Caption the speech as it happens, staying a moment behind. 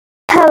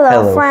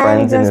Hello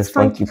friends, and it's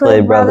Funky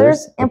Play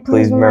Brothers, and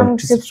please remember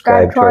to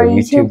subscribe to our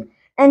YouTube.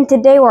 And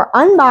today we're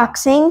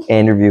unboxing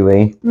and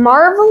reviewing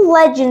Marvel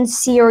Legends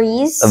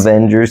series,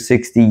 Avengers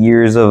 60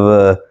 Years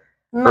of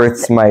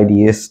Earth's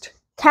Mightiest,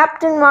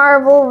 Captain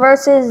Marvel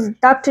versus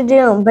Dr.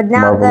 Doom. But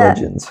now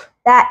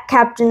that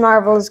Captain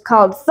Marvel is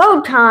called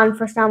Photon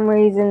for some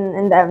reason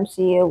in the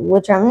MCU,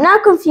 which I'm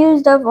not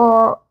confused of,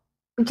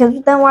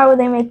 because then why would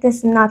they make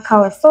this and not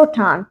call it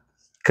Photon?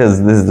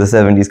 Because this is the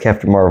 70's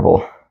Captain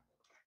Marvel.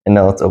 And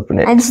now let's open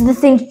it. And this is the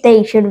thing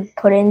they should have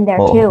put in there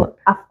too.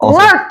 A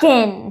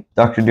Flurkin!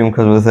 Dr. Doom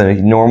comes with a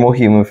normal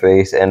human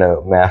face and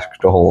a mask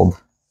to hold.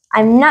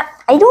 I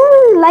don't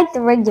really like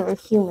the regular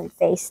human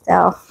face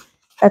though.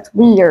 That's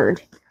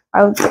weird.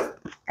 I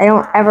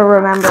don't ever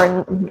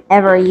remember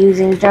ever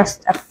using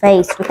just a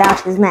face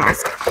without his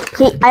mask.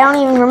 I don't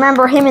even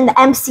remember him in the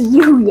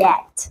MCU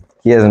yet.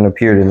 He hasn't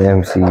appeared in the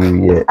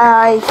MCU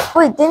yet.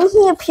 Wait, didn't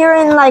he appear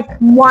in like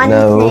one thing?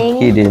 No,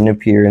 he didn't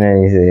appear in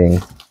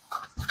anything.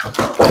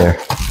 There.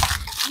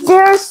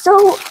 They're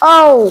so...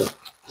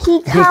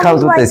 He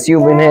comes with his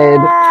human head.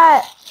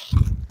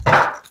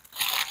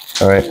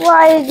 Alright.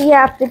 Why did he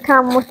have to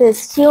come with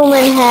his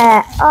human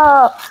head?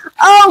 Oh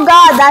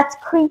god, that's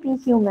creepy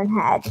human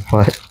head.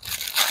 What?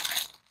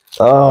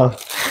 Oh.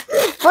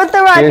 Put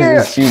the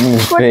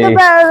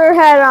better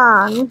head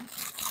on.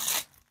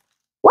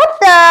 What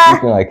the? You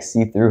can like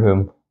see through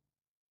him.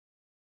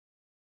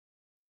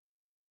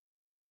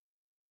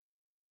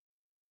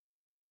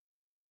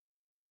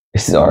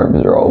 His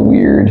arms are all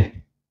weird.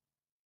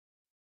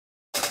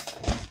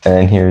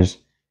 And here's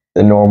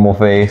the normal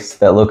face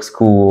that looks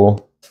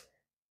cool.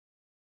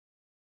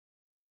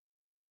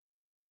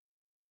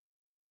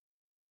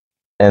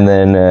 And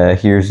then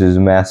here's his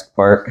mask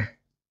part.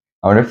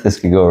 I wonder if this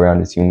could go around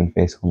his human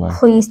face. Hold on.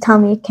 Please tell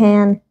me it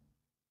can.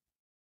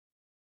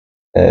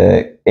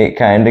 It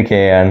kinda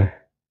can.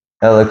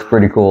 That looks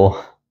pretty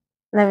cool.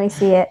 Let me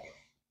see it.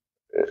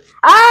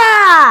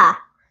 Ah!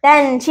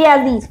 Then she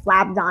has these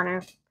flaps on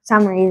her.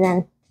 Some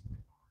reason.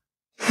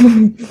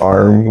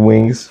 Arm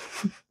wings.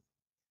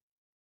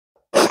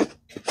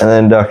 And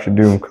then Dr.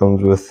 Doom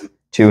comes with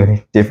 2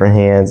 different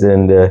hands,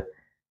 and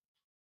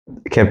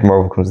Captain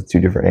Marvel comes with 2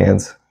 different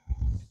hands.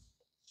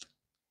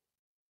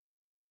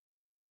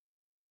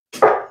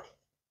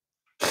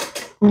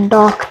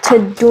 Dr.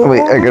 Doom.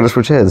 Wait, I gotta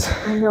switch heads.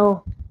 I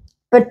know.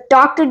 But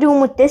Dr.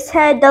 Doom with this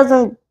head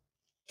doesn't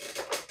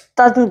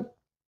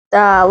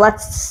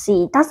let's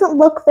see. Doesn't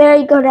look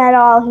very good at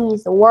all.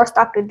 He's the worst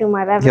Dr. Doom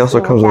I've ever seen. He also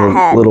comes with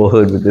a little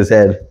hood with his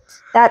head.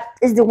 That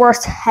is the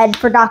worst head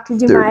for Dr.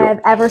 Doom I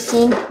have ever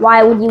seen.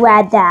 Why would you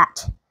add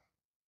that?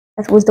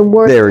 That was the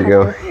worst. There we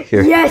go.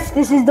 Here. Yes,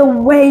 this is the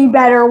way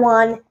better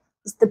one.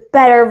 It's the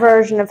better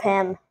version of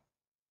him.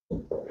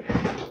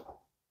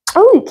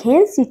 Oh, you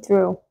can see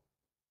through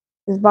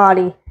his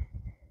body.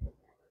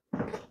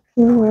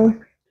 There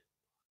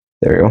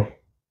we go.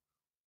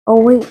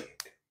 Oh, wait.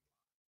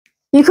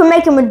 You can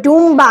make him a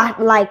Doombot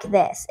like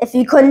this. If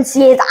you couldn't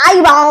see his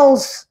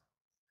eyeballs,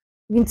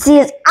 you can see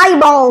his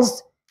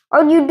eyeballs.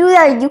 Or you do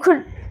that, you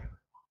could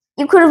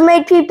have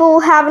made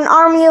people have an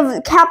army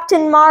of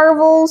Captain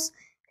Marvels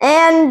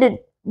and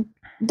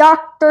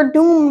Dr.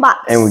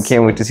 Doombots. And we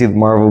can't wait to see the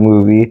Marvel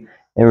movie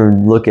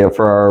and look at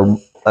for our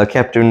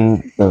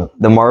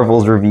the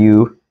Marvels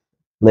review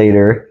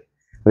later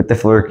with the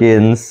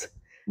Flurkins.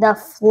 The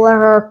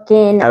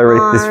Flurkin. I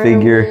rate this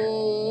figure.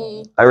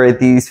 I rate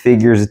these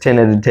figures a 10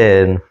 out of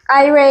 10.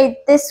 I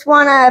rate this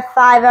one a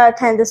 5 out of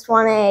 10, this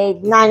one a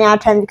 9 out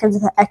of 10 because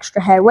of the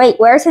extra head. Wait,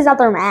 where's his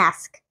other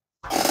mask?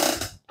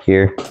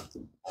 Here.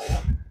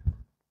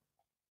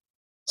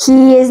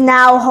 He is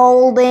now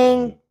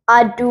holding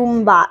a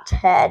Doombot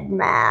head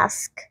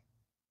mask.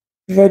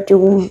 The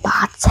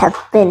Doombots have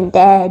been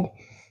dead.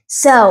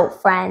 So,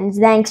 friends,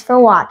 thanks for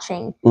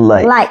watching.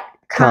 Like,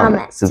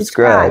 comment,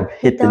 subscribe,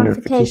 hit the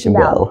notification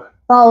bell.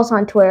 Follow us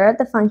on Twitter at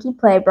the Funky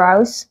Play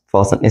Bros.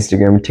 Follow us on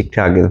Instagram and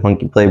TikTok at the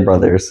Funky Play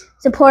Brothers.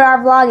 Support our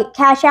vlog at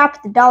cashapp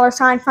at the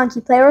 $ Funky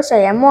Play Bros. So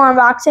you have more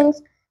unboxings,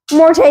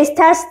 more taste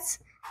tests,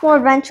 more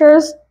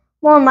adventures,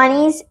 more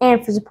monies,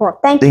 and for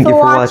support. Thank you for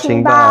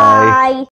watching. Bye.